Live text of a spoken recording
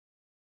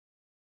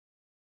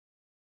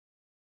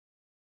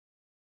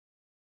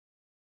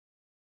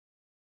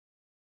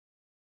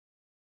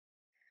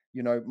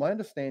my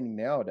understanding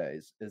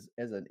nowadays is,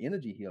 as an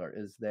energy healer,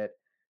 is that,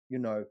 you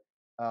know,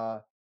 uh,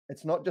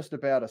 it's not just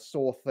about a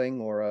sore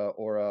thing or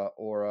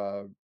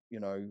a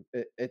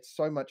it's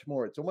so much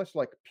more. It's almost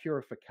like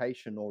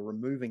purification or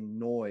removing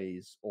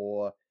noise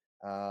or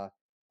uh,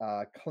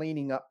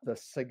 cleaning up the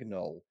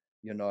signal,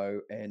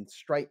 and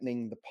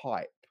straightening the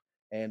pipe.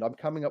 And I'm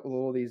coming up with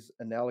all these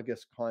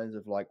analogous kinds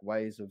of like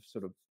ways of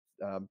sort of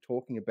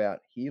talking about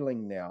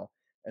healing now,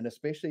 and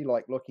especially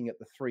like looking at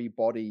the three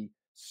body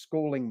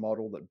schooling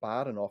model that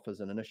Bardon offers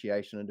an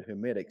initiation into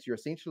Hermetics. You're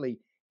essentially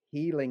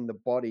healing the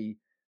body,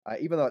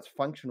 even though it's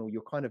functional.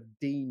 You're kind of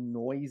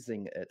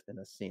denoising it in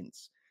a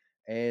sense.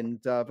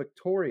 And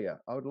Victoria,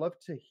 I would love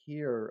to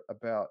hear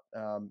about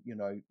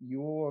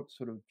your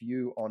sort of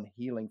view on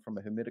healing from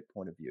a Hermetic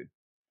point of view.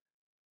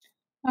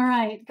 All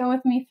right, go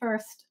with me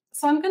first.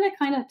 So I'm going to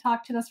kind of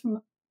talk to this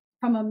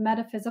from a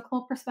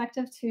metaphysical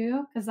perspective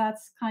too, because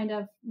that's kind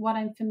of what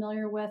I'm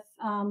familiar with,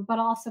 but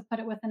also put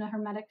it within a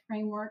Hermetic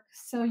framework.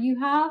 So you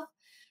have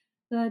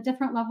the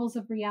different levels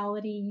of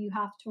reality you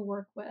have to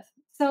work with.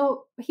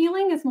 So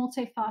healing is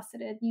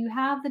multifaceted. You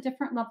have the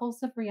different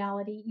levels of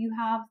reality. You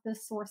have the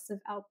source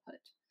of output.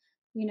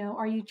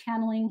 Are you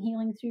channeling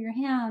healing through your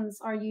hands?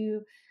 Are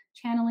you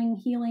channeling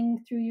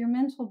healing through your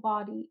mental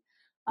body?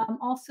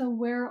 Also,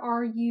 where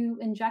are you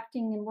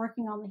injecting and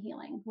working on the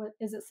healing?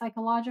 Is it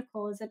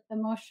psychological? Is it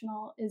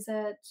emotional? Is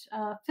it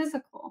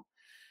physical?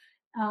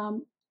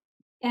 Um,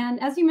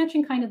 and as you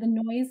mentioned, kind of the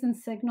noise and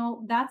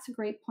signal, that's a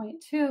great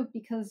point too,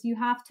 because you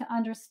have to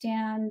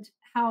understand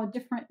how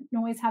different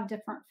noise have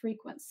different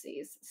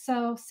frequencies.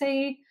 So,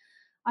 say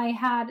I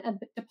had a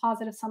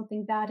deposit of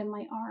something bad in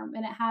my arm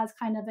and it has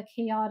kind of a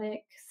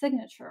chaotic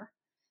signature.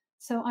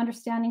 So,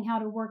 understanding how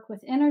to work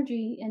with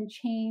energy and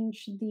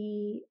change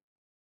the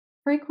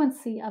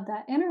frequency of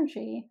that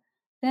energy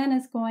then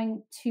is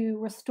going to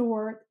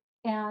restore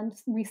and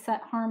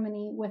reset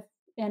harmony with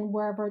and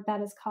wherever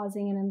that is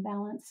causing an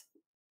imbalance.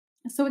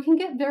 So it can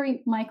get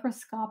very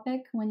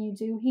microscopic when you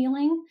do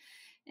healing,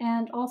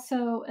 and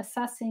also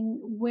assessing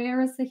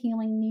where is the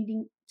healing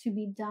needing to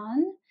be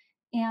done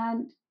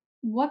and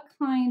what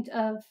kind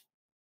of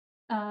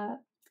uh,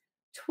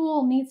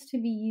 tool needs to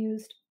be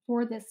used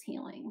for this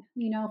healing.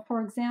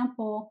 For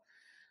example,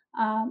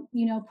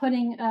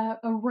 putting a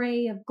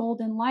ray of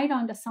golden light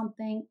onto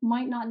something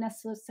might not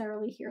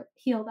necessarily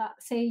heal that.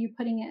 Say you're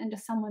putting it into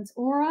someone's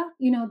aura,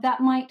 that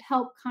might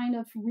help kind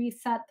of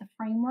reset the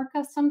framework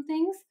of some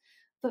things.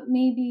 But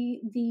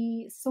maybe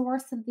the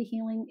source of the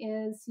healing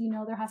is,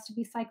 there has to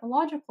be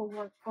psychological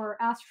work or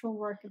astral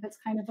work if it's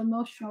kind of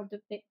emotional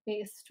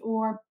based,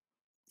 or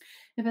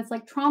if it's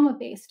like trauma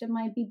based, it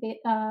might be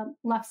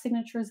left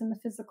signatures in the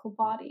physical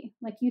body.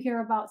 Like you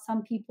hear about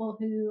some people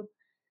who,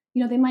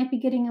 they might be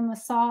getting a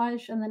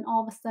massage and then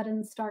all of a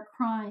sudden start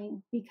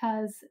crying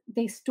because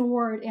they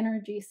stored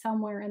energy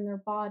somewhere in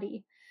their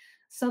body.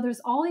 So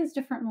there's all these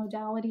different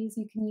modalities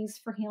you can use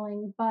for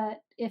healing. But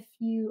if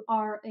you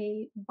are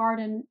a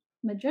Bardon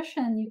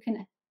magician, you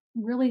can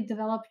really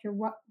develop your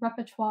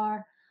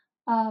repertoire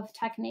of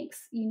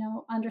techniques,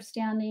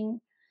 understanding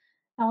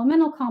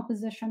elemental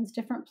compositions,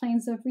 different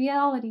planes of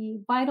reality,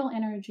 vital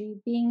energy,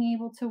 being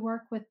able to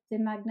work with the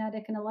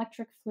magnetic and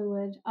electric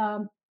fluid,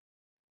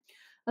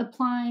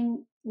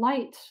 applying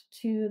light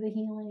to the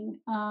healing,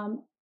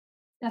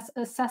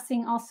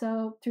 assessing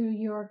also through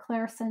your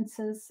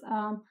clairsenses,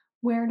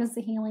 where does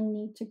the healing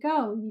need to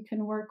go. You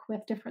can work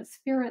with different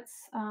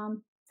spirits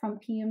from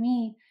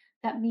PME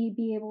that may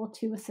be able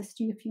to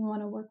assist you if you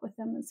want to work with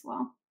them as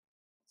well.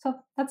 So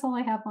that's all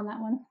I have on that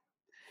one.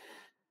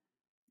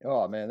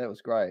 Oh man, that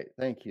was great.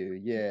 Thank you.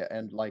 Yeah,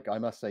 and like I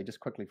must say, just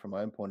quickly from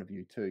my own point of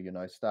view too,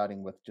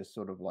 starting with just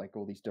sort of like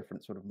all these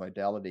different sort of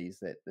modalities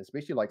that,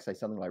 especially like say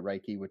something like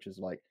Reiki, which is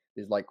like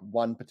there's like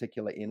one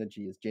particular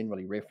energy is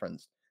generally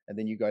referenced, and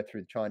then you go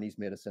through Chinese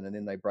medicine, and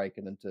then they break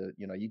it into,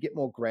 you get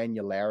more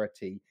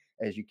granularity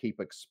as you keep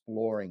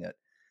exploring it,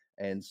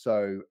 and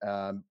so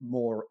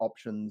more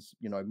options,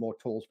 more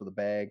tools for the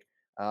bag.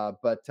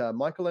 But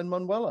Michael and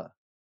Manuela,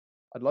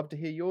 I'd love to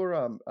hear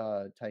your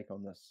take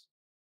on this.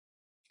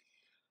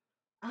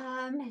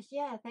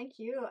 Yeah, thank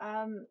you.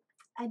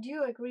 I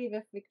do agree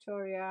with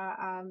Victoria.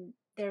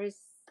 There is,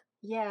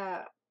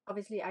 yeah,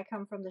 obviously I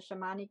come from the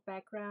shamanic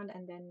background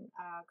and then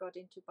got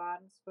into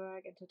Bardon's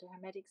work, into the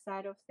Hermetic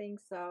side of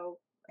things. So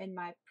in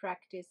my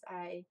practice,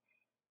 I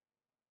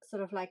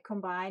sort of like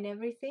combine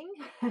everything.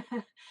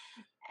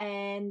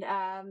 And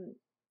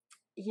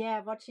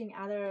yeah, watching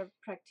other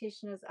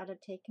practitioners, other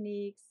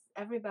techniques,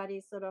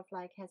 everybody sort of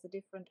like has a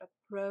different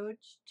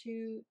approach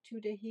to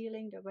the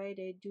healing, the way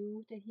they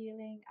do the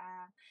healing,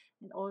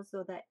 and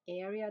also the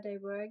area they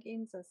work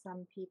in. So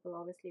some people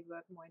obviously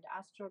work more in the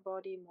astral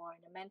body, more in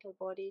the mental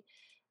body.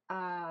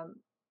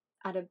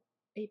 Other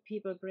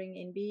people bring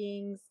in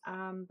beings,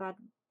 but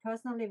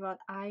personally what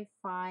I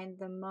find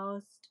the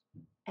most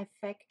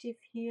effective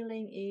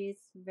healing is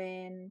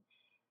when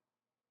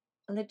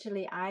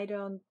literally I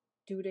don't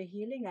do the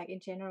healing. Like in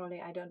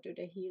generally I don't do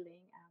the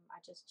healing. I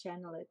just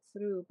channel it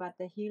through. But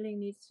the healing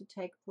needs to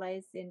take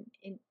place in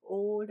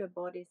all the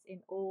bodies,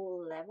 in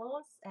all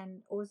levels,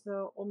 and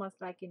also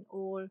almost like in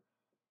all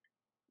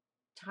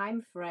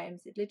time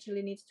frames. It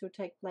literally needs to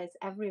take place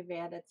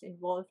everywhere that's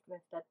involved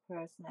with that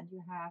person. And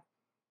you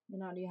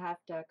have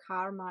the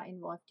karma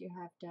involved, you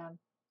have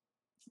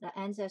the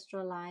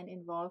ancestral line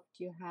involved,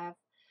 you have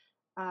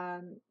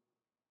um,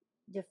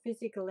 the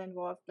physical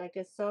involved. Like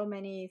there's so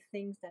many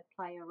things that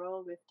play a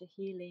role with the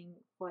healing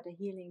for the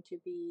healing to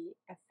be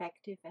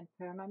effective and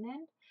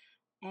permanent.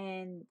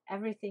 And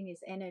everything is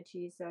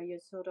energy, so you're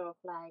sort of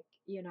like,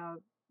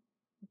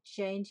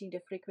 changing the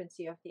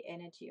frequency of the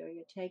energy, or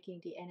you're taking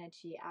the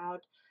energy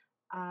out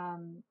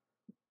um,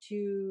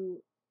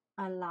 to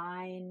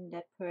align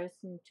that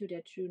person to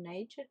their true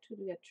nature, to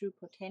their true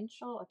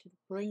potential, or to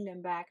bring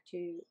them back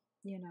to,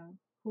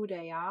 who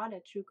they are,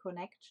 their true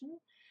connection.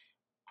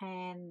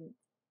 And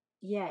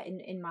yeah,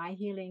 in my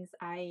healings,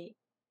 I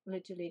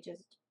literally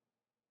just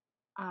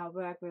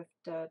work with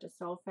the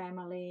soul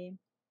family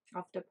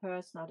of the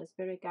person, or the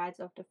spirit guides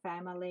of the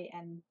family,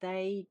 and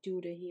they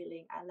do the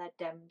healing. I let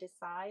them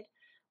decide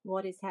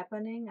what is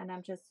happening, and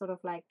I'm just sort of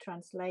like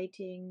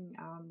translating.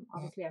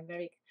 Obviously, I'm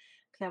very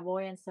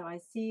clairvoyant, so I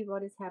see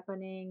what is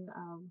happening,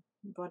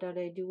 what are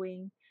they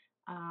doing,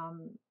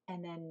 and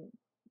then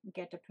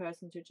get the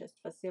person to just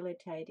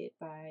facilitate it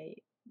by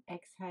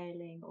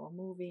exhaling or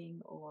moving,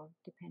 or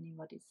depending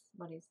what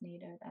is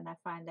needed. And I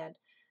find that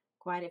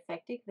quite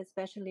effective,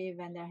 especially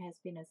when there has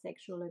been a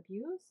sexual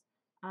abuse.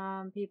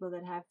 People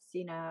that have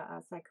seen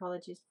a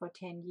psychologist for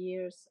 10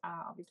 years,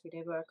 obviously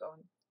they work on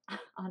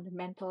on the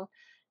mental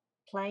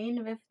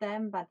plane with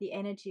them, but the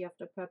energy of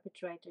the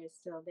perpetrator is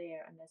still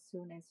there. And as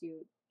soon as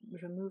you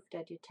remove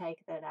that, you take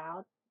that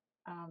out,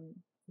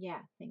 yeah,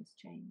 things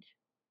change.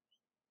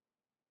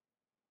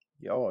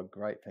 Yeah, oh,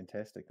 great,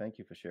 fantastic. Thank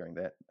you for sharing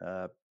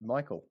that,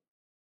 Michael.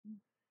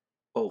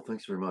 Oh,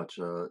 thanks very much.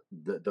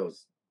 That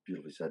was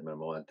beautifully said,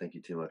 Manuel, and thank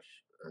you too much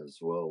as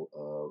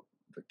well,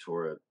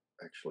 Victoria.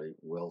 Actually,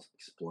 well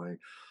explained.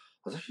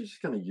 I was actually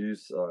just going to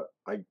use.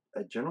 I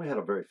generally had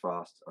a very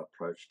fast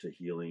approach to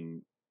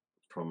healing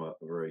from a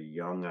very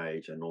young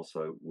age, and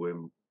also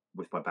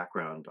with my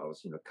background, I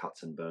was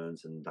cuts and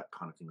burns and that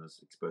kind of thing. I was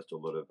exposed to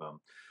a lot of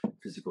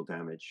physical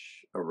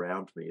damage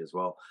around me as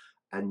well.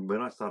 And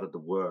when I started the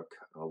work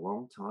a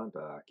long time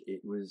back,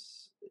 it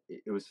was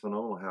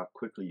phenomenal how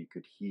quickly you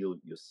could heal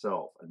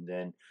yourself. And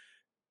then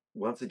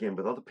once again,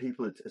 with other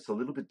people, it's a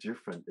little bit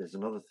different. There's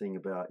another thing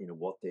about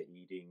what they're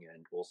eating,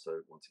 and also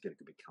once again, it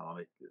could be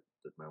karmic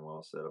that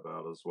Manuel said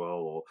about as well,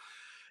 or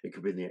it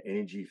could be in the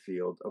energy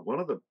field. One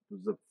of the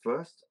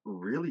first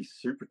really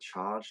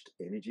supercharged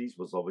energies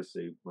was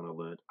obviously when I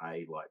learned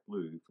A light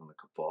blue from the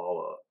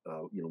Kabbalah.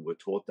 We're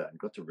taught that and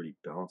got to really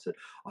balance it.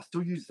 I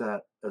still use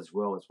that as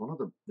well. It's one of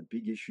the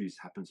big issues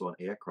happens on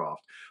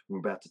aircraft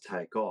when we're about to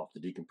take off. The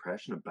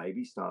decompression, a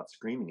baby starts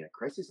screaming. It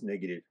creates this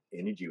negative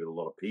energy with a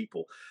lot of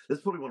people.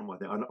 That's probably one of my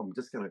things. I'm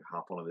just going to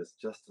harp on this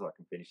just so I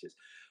can finish this.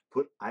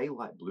 Put A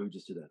light blue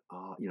just to that,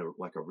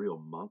 like a real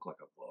monk, like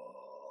a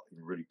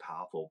really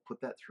powerful.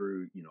 Put that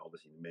through,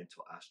 obviously the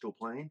mental astral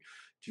plane.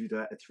 Do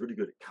that. It's really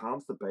good. It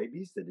calms the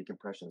babies. The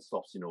decompression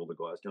stops, all the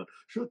guys going,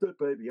 shut that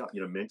baby up.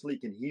 Mentally you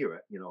can hear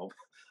it.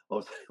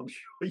 I'm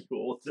sure you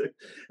all do.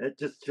 It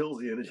just kills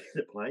the energy of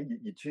the plane.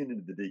 You tune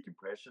into the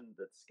decompression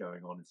that's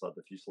going on inside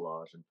the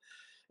fuselage. And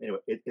anyway,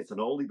 it's an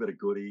oldie but a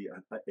goodie.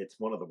 It's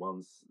one of the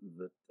ones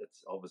that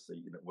it's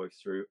obviously works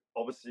through.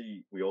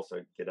 Obviously, we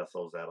also get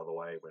ourselves out of the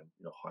way when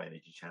high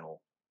energy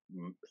channel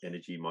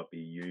energy might be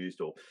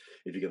used, or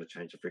if you're going to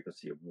change the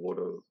frequency of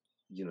water,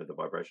 the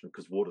vibration,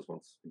 because water is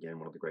once again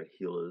one of the great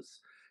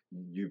healers.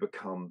 You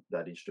become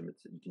that instrument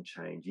that you can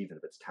change, even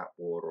if it's tap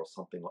water or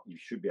something. Like, you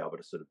should be able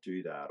to sort of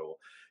do that, or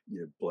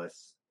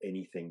bless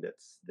anything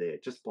that's there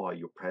just by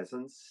your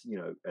presence,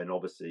 and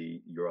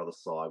obviously your other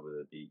side,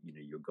 whether it be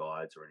your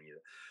guides or any of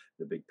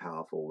the big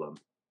powerful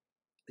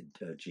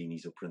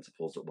genies or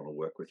principals that want to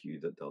work with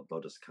you, that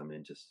they'll just come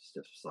in, just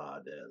step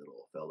aside there,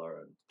 little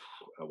fella, and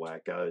away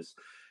it goes.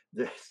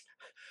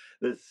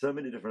 There's so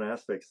many different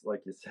aspects,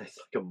 like you say. It's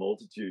like a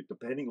multitude,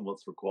 depending on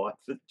what's required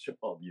for the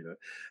job,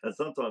 And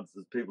sometimes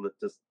there's people that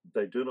just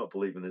they do not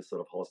believe in this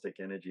sort of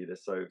holistic energy. They're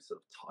so sort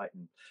of tight,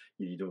 and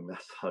you're doing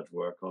massage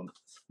work on them,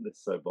 they're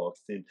so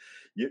boxed in.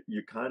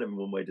 You kind of in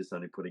one way just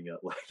only putting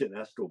out like an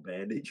astral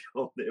bandage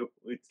on their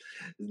wounds.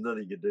 There's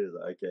nothing you can do. It's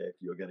like, okay, if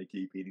you're going to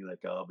keep eating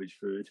that garbage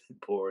food and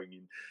pouring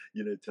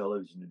in,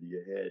 television into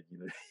your head,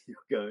 you're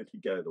going to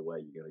go the way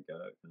you're going to go,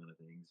 kind of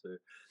thing. So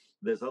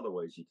there's other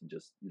ways you can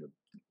just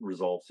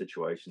resolve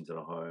situations in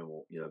a home,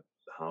 or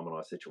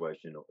harmonize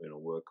situation in a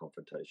work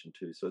confrontation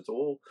too. So it's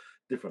all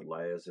different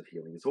layers of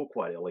healing. It's all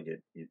quite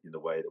elegant in the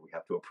way that we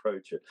have to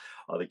approach it.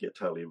 Either get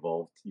totally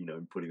involved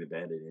in putting the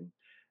band-aid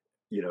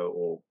in,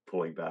 or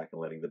pulling back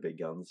and letting the big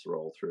guns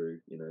roll through,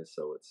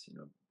 so it's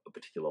a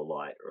particular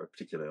light or a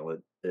particular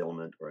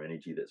element or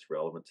energy that's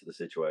relevant to the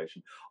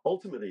situation.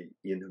 Ultimately,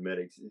 in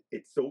Hermetics,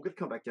 it's all going to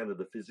come back down to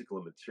the physical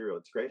and material.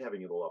 It's great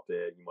having it all up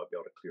there. You might be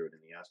able to clear it in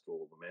the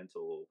astral or the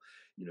mental,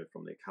 or,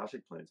 from the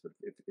Akashic planes. But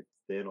if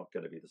they're not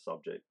going to be the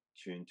subject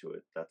tuned to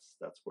it, that's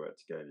where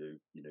it's going to,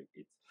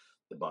 it's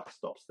the buck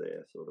stops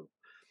there, sort of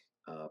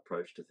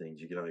approach to things.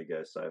 You can only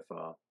go so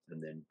far,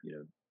 and then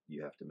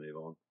you have to move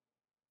on.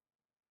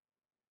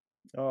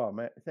 Oh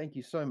man, thank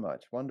you so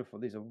much. Wonderful.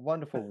 These are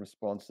wonderful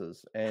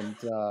responses, and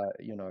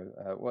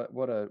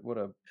what a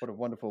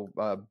wonderful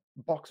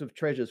box of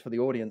treasures for the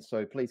audience.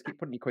 So please keep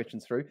putting your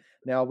questions through.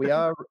 Now we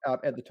are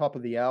at the top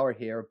of the hour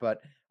here, but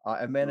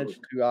I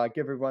managed to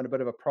give everyone a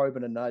bit of a probe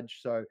and a nudge.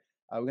 So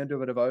we're going to do a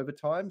bit of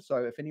overtime. So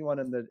if anyone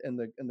in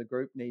the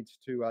group needs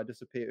to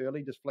disappear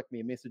early, just flick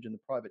me a message in the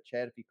private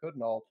chat if you could,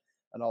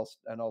 and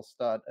I'll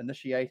start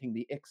initiating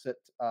the exit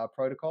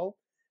protocol.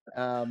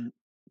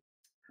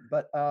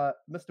 But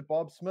Mr.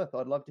 Bob Smith,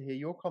 I'd love to hear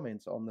your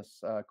comments on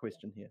this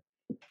question here.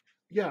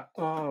 Yeah,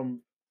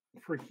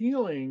 for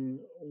healing,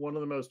 one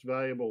of the most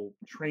valuable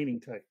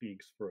training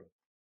techniques for a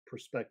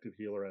prospective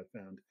healer I've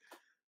found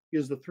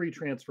is the 3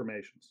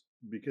 transformations,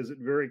 because it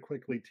very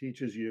quickly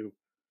teaches you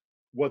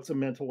what's a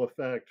mental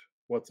effect,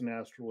 what's an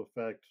astral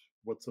effect,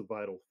 what's a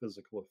vital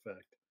physical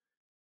effect.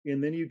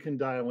 And then you can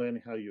dial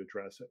in how you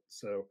address it.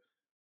 So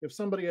if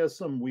somebody has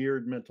some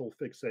weird mental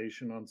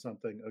fixation on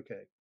something,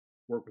 okay,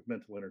 work with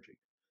mental energy.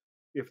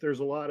 If there's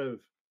a lot of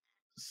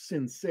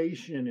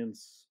sensation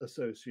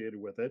associated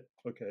with it,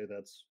 okay,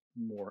 that's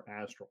more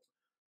astral.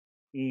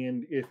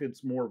 And if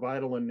it's more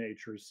vital in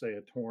nature, say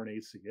a torn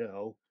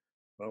ACL,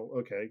 well,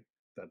 okay,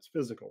 that's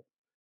physical.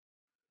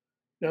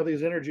 Now,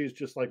 these energies,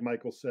 just like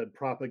Michael said,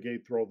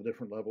 propagate through all the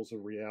different levels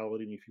of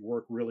reality. And if you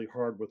work really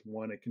hard with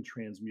one, it can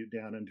transmute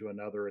down into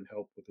another and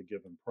help with a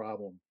given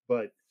problem.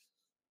 But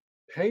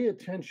pay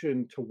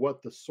attention to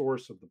what the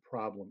source of the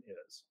problem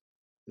is.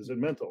 Is it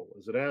mental?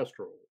 Is it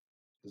astral?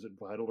 Is it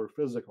vital or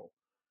physical?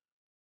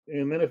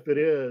 And then if it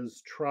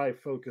is, try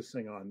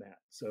focusing on that.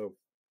 So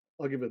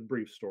I'll give a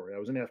brief story. I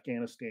was in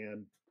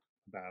Afghanistan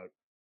about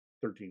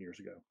 13 years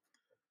ago.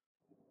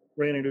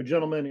 Ran into a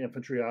gentleman,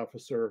 infantry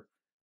officer.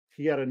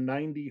 He had a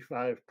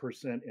 95%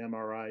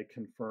 MRI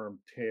confirmed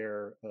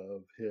tear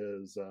of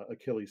his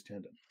Achilles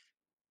tendon.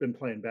 Been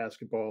playing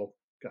basketball,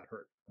 got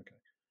hurt. Okay.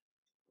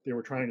 They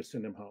were trying to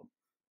send him home.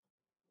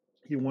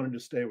 He wanted to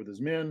stay with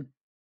his men.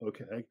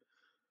 Okay.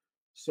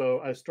 So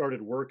I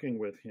started working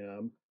with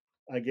him.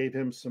 I gave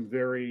him a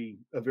very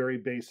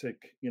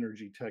basic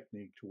energy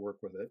technique to work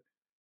with it,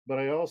 but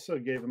I also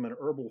gave him an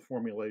herbal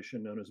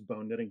formulation known as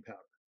bone knitting powder.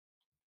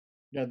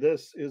 Now,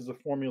 this is the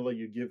formula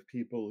you give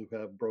people who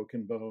have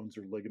broken bones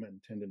or ligament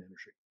and tendon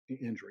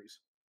injuries.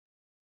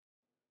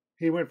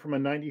 He went from a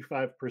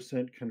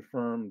 95%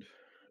 confirmed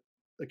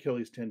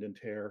Achilles tendon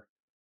tear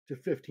to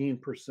 15%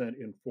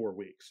 in 4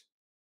 weeks.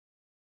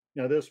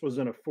 Now, this was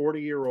in a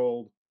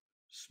 40-year-old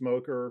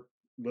smoker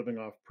living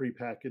off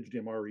prepackaged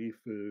MRE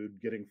food,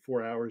 getting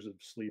 4 hours of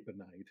sleep a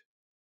night.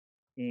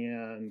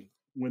 And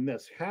when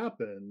this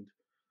happened,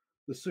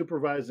 the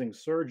supervising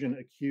surgeon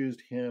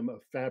accused him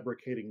of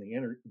fabricating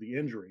the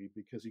injury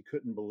because he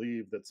couldn't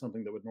believe that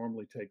something that would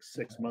normally take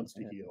 6 months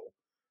to heal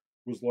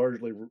was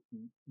largely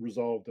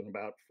resolved in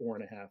about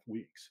 4.5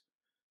 weeks.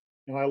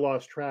 And I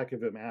lost track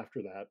of him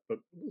after that. But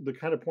the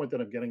kind of point that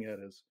I'm getting at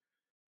is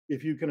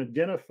if you can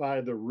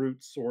identify the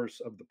root source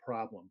of the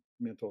problem,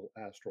 mental,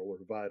 astral, or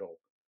vital,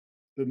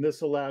 then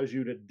this allows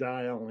you to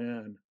dial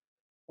in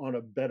on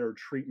a better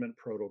treatment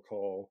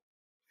protocol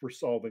for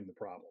solving the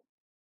problem.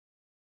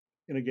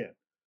 And again,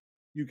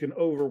 you can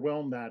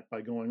overwhelm that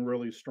by going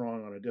really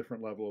strong on a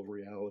different level of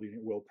reality, and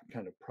it will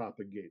kind of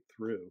propagate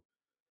through.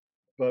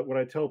 But what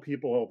I tell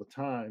people all the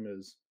time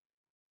is,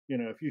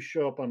 if you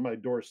show up on my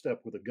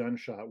doorstep with a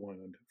gunshot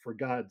wound, for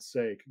God's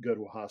sake, go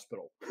to a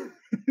hospital.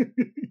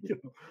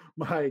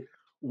 My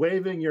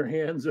waving your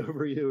hands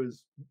over you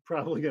is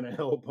probably going to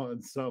help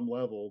on some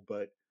level,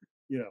 but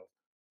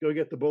go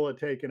get the bullet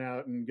taken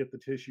out and get the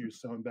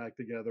tissues sewn back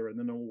together, and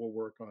then we'll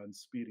work on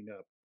speeding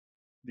up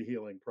the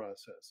healing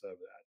process of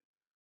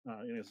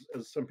that.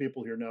 As some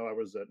people here know, I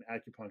was an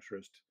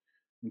acupuncturist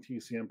and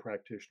TCM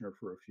practitioner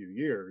for a few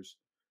years,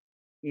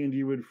 and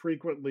you would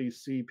frequently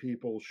see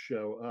people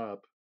show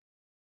up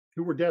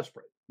who were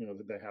desperate,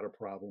 that they had a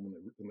problem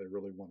and they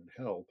really wanted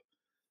help,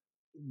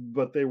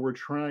 but they were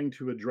trying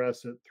to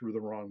address it through the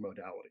wrong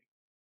modality.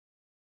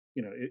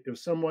 If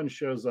someone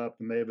shows up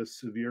and they have a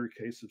severe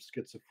case of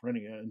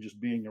schizophrenia and just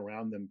being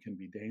around them can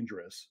be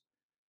dangerous,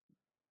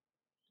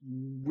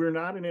 we're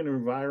not in an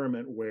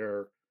environment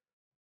where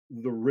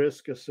the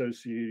risk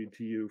associated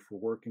to you for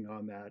working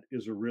on that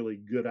is a really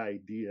good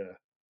idea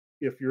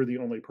if you're the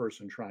only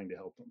person trying to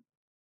help them.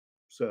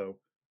 So,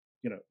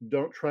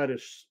 don't try to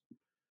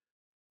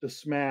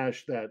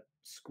smash that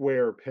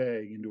square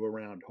peg into a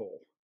round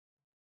hole.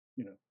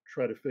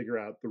 Try to figure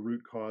out the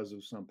root cause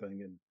of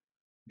something and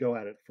go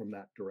at it from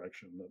that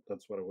direction.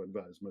 That's what I would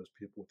advise most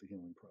people with the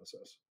healing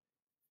process.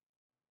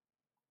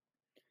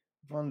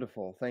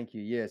 Wonderful. Thank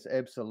you. Yes,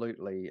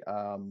 absolutely.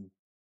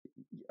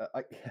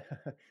 I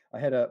I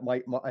had a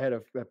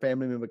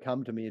family member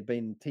come to me. Had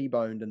been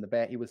T-boned in the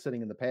back. He was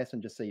sitting in the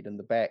passenger seat in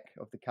the back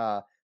of the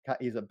car.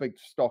 He's a big,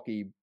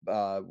 stocky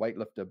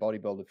weightlifter,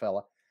 bodybuilder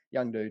fella,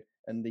 young dude,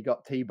 and he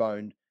got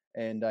T-boned.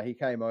 And he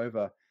came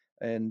over,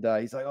 and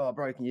he's like, "Oh,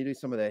 bro, can you do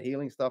some of that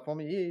healing stuff for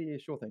me?" Yeah, yeah,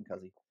 sure thing,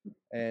 cuzzy.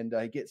 And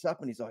he gets up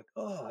and he's like,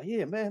 "Oh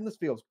yeah, man, this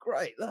feels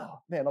great.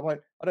 Oh man,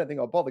 I don't think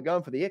I'll bother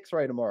going for the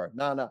X-ray tomorrow.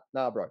 Nah,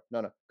 bro,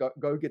 no.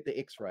 Go get the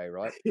X-ray,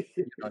 right?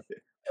 You know,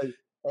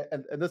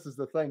 and this is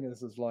the thing.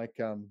 This is like,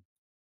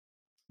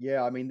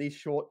 yeah, I mean, these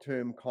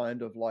short-term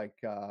kind of like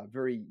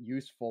very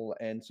useful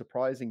and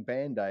surprising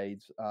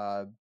band-aids.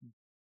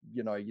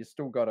 You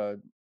still gotta,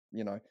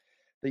 you know,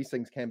 these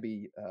things can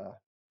be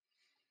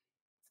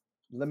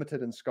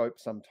limited in scope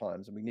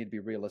sometimes, and we need to be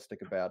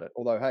realistic about it.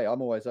 Although, hey,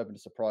 I'm always open to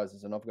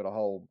surprises, and I've got a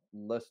whole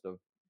list of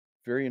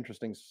very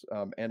interesting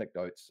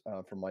anecdotes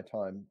from my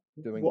time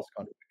doing Well, this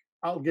kind of.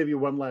 I'll give you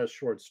one last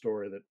short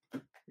story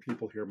that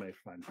people here may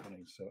find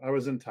funny. So I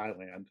was in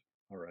Thailand.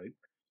 All right.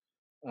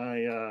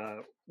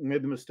 I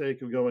made the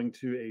mistake of going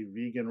to a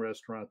vegan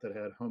restaurant that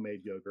had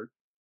homemade yogurt.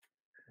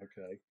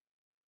 Okay.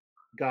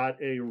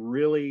 Got a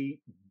really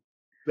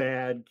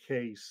bad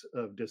case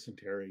of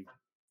dysentery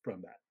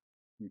from that.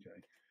 Okay.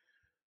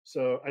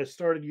 So I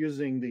started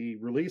using the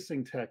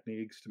releasing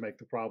techniques to make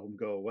the problem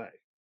go away.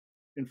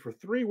 And for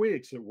 3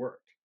 weeks, it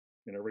worked.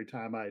 And every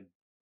time I'd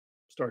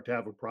start to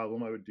have a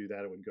problem, I would do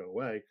that, it would go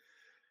away.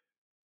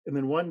 And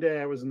then one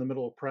day I was in the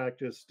middle of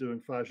practice doing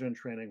Fajan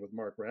training with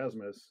Mark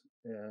Rasmus,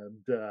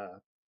 and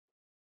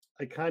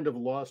I kind of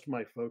lost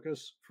my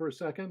focus for a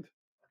second,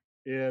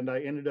 and I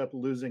ended up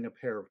losing a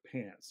pair of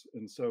pants.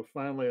 And so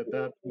finally, at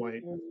that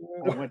point,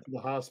 I went to the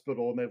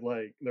hospital, and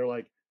they're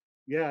like,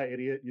 "Yeah,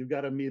 idiot, you've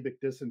got amoebic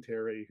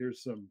dysentery.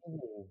 Here's some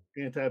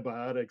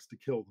antibiotics to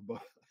kill the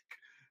bug."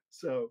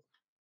 So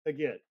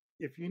again,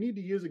 if you need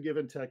to use a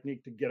given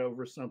technique to get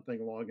over something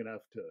long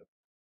enough to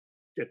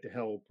get to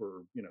help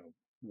or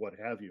what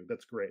have you,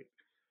 that's great.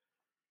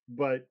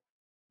 But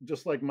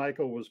just like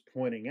Michael was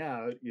pointing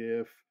out,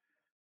 if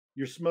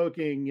you're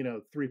smoking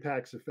 3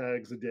 packs of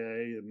fags a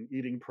day and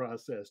eating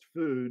processed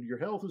food, your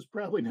health is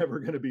probably never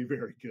going to be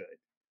very good.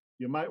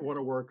 You might want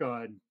to work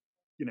on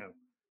you know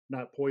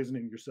not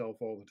poisoning yourself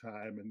all the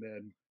time, and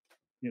then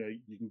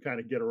you can kind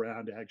of get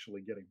around to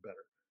actually getting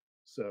better.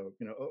 So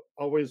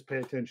always pay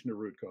attention to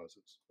root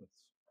causes.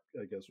 That's,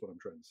 I guess, what I'm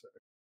trying to say.